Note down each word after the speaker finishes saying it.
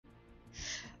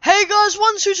Hey guys,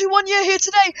 1221 yeah here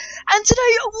today, and today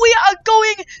we are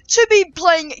going to be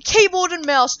playing keyboard and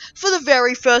mouse for the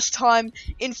very first time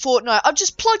in Fortnite. I've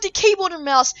just plugged a keyboard and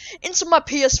mouse into my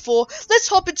PS4. Let's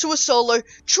hop into a solo,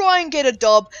 try and get a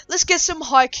dub. Let's get some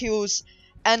high kills,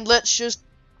 and let's just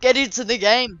get into the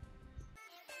game.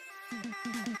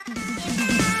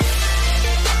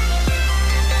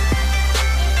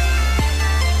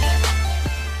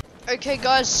 Okay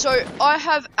guys, so I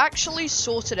have actually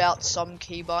sorted out some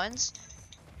keybinds,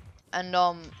 and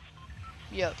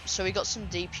yeah, so we got some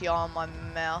DPI on my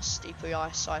mouse,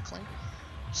 DPI cycling.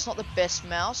 It's not the best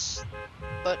mouse,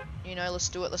 but you know, let's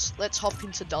do it. Let's hop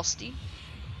into Dusty.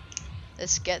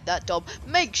 Let's get that dub.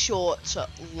 Make sure to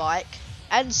like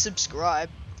and subscribe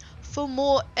for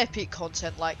more epic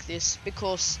content like this,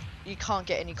 because you can't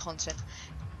get any content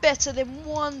better than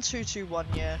 1221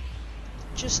 yeah.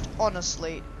 Just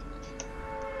honestly,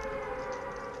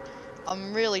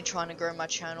 I'm really trying to grow my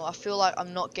channel. I feel like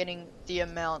I'm not getting the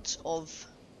amount of,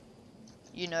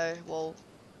 you know, well,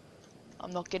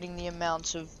 I'm not getting the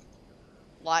amount of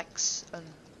likes and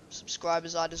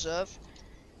subscribers I deserve.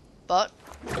 But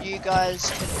you guys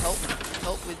can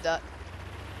help with that.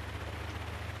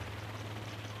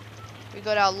 We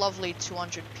got our lovely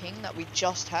 200 ping that we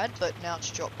just had, but now it's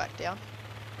dropped back down.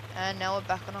 And now we're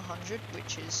back on 100,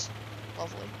 which is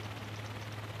lovely.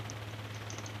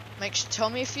 Tell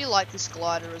me if you like this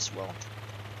glider as well.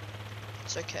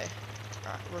 It's okay.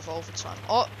 Alright, revolver time.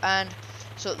 Oh, and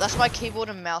so that's my keyboard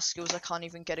and mouse skills. I can't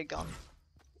even get a gun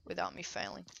without me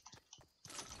failing.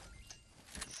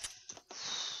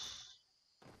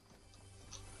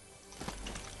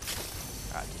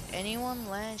 Alright, did anyone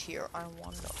land here? I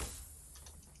wonder.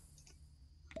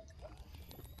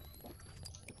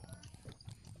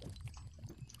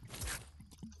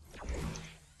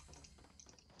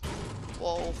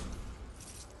 Whoa.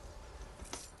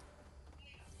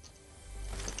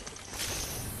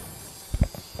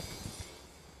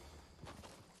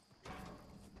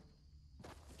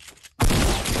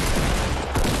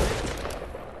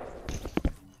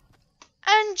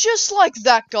 And just like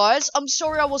that, guys, I'm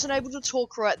sorry I wasn't able to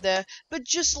talk right there, but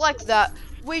just like that,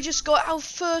 we just got our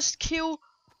first kill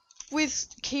with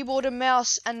keyboard and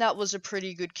mouse, and that was a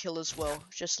pretty good kill as well.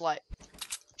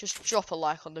 Just drop a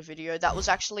like on the video. That was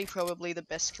actually probably the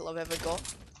best kill I've ever got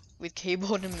with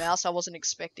keyboard and mouse. I wasn't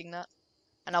expecting that,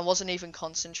 and I wasn't even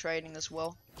concentrating as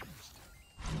well.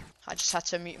 I just had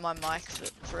to mute my mic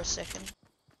for a second.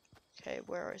 Okay,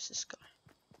 where is this guy?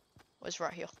 Oh, he's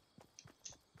right here.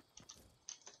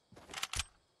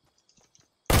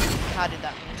 How did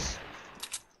that miss?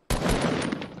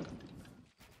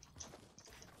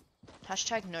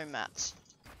 Hashtag no mats.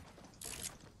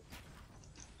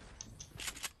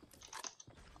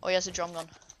 Oh, he has a drum gun.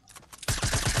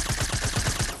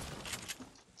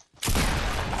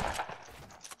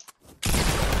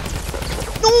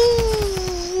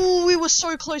 No! We were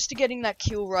so close to getting that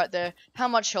kill right there. How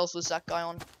much health was that guy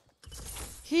on?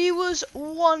 He was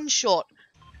one shot.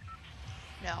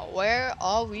 Now, where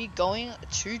are we going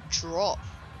to drop?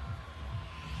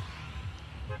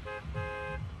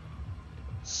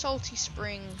 Salty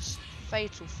Springs,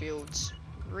 Fatal Fields,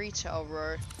 Retail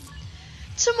Row,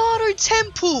 Tomato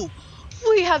Temple!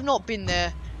 We have not been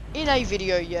there in a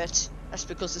video yet. That's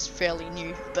because it's fairly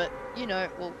new, but you know,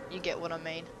 well, you get what I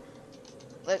mean.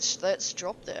 Let's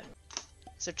drop there.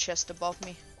 There's a chest above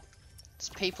me. There's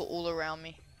people all around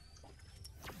me.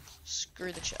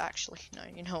 Screw the chest. Actually, no,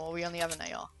 you know what? We only have an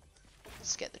AR.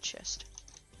 Let's get the chest.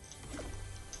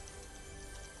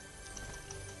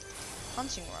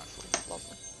 Hunting rifle.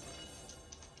 Lovely.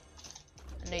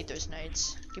 I need those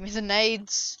nades. Give me the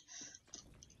nades.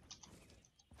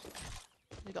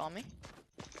 You got me.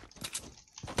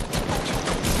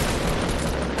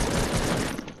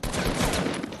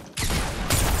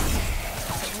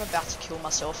 I'm about to kill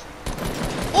myself.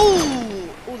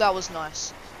 Oh, that was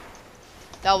nice.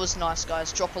 That was nice,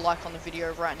 guys. Drop a like on the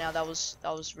video right now. That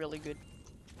was really good.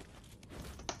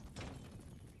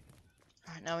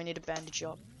 Alright, now we need to bandage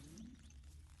up.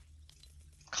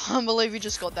 Can't believe we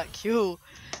just got that kill.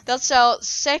 That's our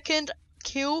second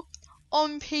kill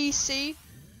on PC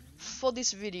for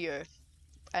this video,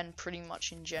 and pretty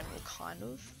much in general, kind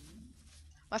of.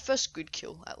 My first good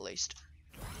kill, at least.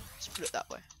 Let's put it that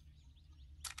way.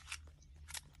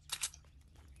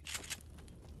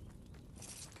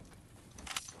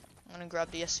 I'm gonna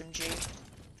grab the SMG.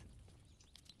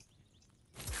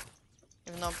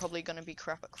 Even though I'm probably gonna be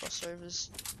crap at crossovers.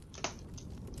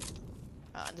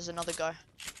 There's another guy.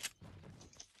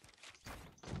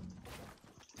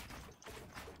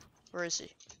 Where is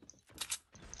he?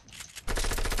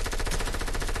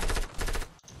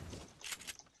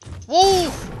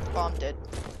 Whoa! Oh, I'm dead.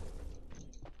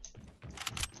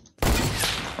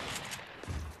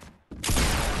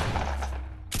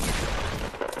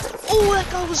 Oh, that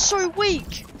guy was so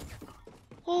weak.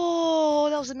 Oh,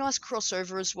 that was a nice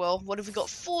crossover as well. What have we got?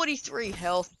 43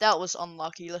 health. That was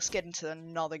unlucky. Let's get into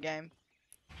another game.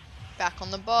 Back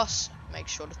on the bus. Make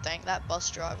sure to thank that bus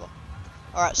driver.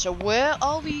 Alright, so where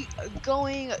are we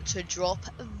going to drop?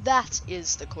 That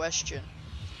is the question.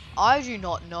 I do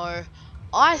not know.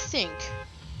 I think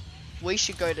we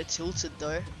should go to Tilted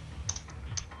though.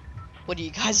 What do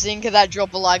you guys think of that?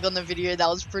 Drop a like on the video. That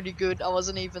was pretty good. I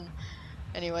wasn't even...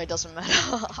 Anyway, doesn't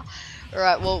matter.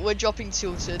 Alright, well, we're dropping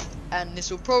Tilted. And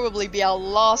this will probably be our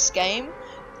last game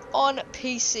on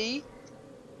PC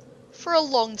for a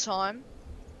long time.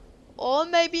 Or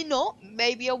maybe not.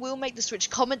 Maybe I will make the switch.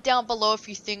 Comment down below if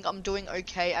you think I'm doing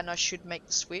okay and I should make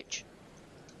the switch.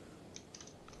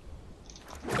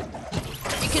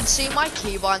 You can see my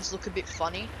keybinds look a bit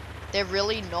funny. They're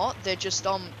really not. They're just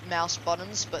mouse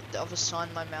buttons, but I've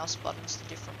assigned my mouse buttons to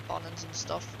different buttons and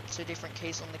stuff, to different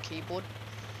keys on the keyboard.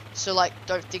 So like,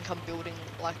 don't think I'm building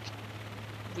like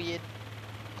weird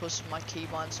because my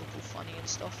keybinds look all funny and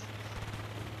stuff.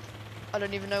 I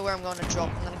don't even know where I'm going to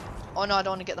drop. Oh no, I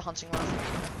don't want to get the hunting rifle.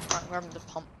 Alright, I'm grabbing the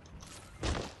pump.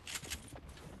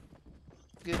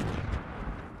 Good.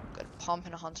 Got a pump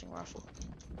and a hunting rifle.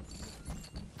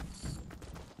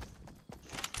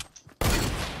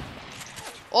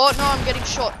 Oh no, I'm getting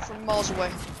shot from miles away.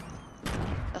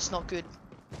 That's not good.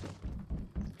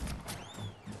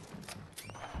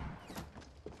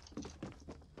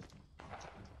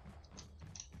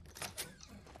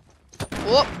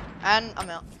 Whoop! And I'm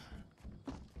out.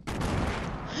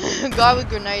 Guy with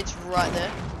grenades right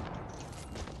there.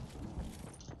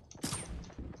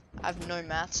 I have no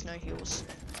mats, no heals.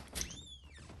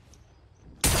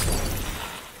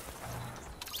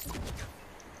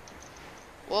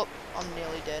 Whoop, I'm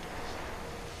nearly dead.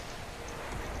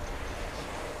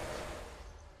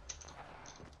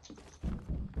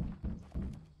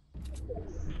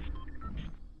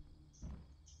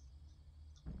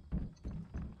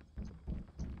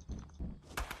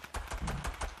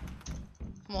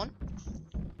 Come on.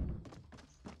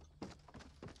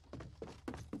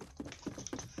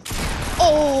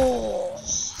 Oh,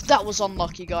 that was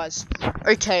unlucky, guys.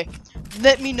 Okay,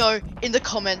 let me know in the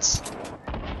comments.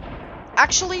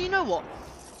 Actually, you know what?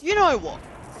 You know what?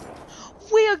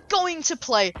 We are going to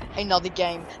play another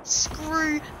game.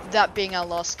 Screw that being our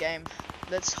last game.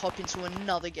 Let's hop into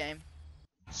another game.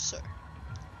 So,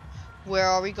 where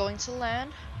are we going to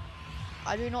land?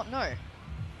 I do not know.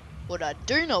 What I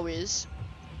do know is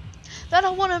that I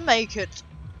want to make it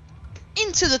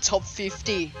into the top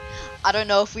 50. I don't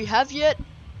know if we have yet,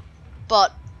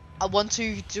 but I want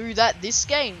to do that this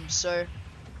game. So,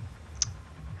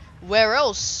 where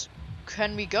else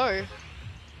can we go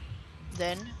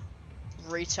then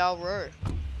Retail Row?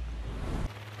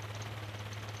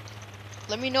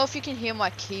 Let me know if you can hear my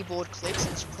keyboard clicks.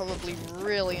 It's probably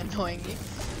really annoying you,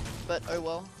 but oh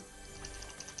well.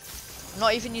 I'm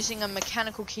not even using a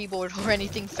mechanical keyboard or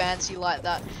anything fancy like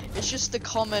that. It's just the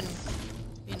common,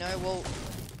 you know, well,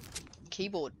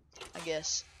 keyboard, I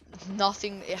guess.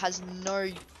 Nothing, it has no,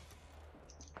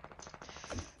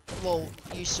 well,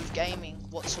 use of gaming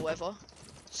whatsoever.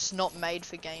 It's not made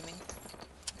for gaming.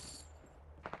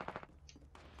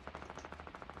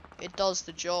 It does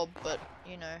the job, but,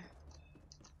 you know,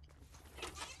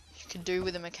 you can do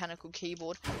with a mechanical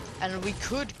keyboard. And we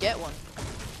could get one.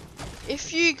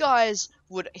 If you guys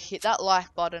would hit that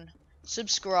like button,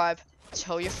 subscribe,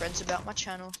 tell your friends about my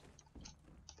channel.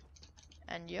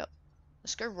 And yep,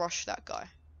 let's go rush that guy.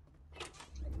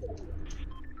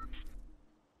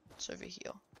 It's over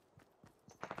here.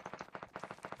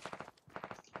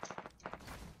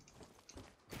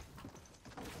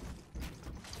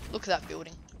 Look at that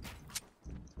building.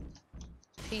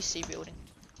 PC building.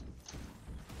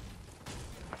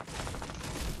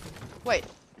 Wait,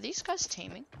 are these guys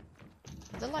teaming?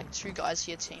 Are there like two guys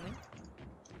here teaming?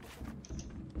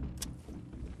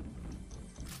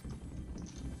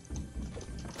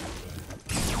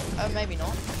 Oh, maybe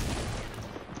not.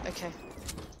 Okay.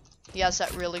 He has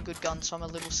that really good gun, so I'm a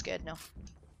little scared now.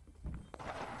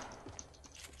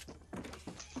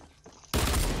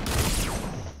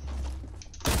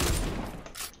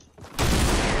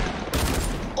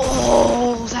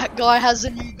 Oh, that guy has a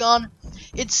new gun.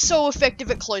 It's so effective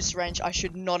at close range. I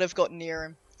should not have got near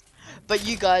him. But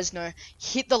you guys know,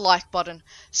 hit the like button,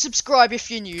 subscribe if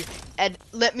you're new, and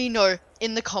let me know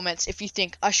in the comments if you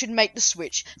think I should make the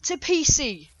switch to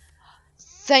PC.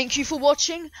 Thank you for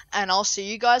watching, and I'll see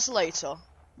you guys later.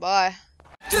 Bye.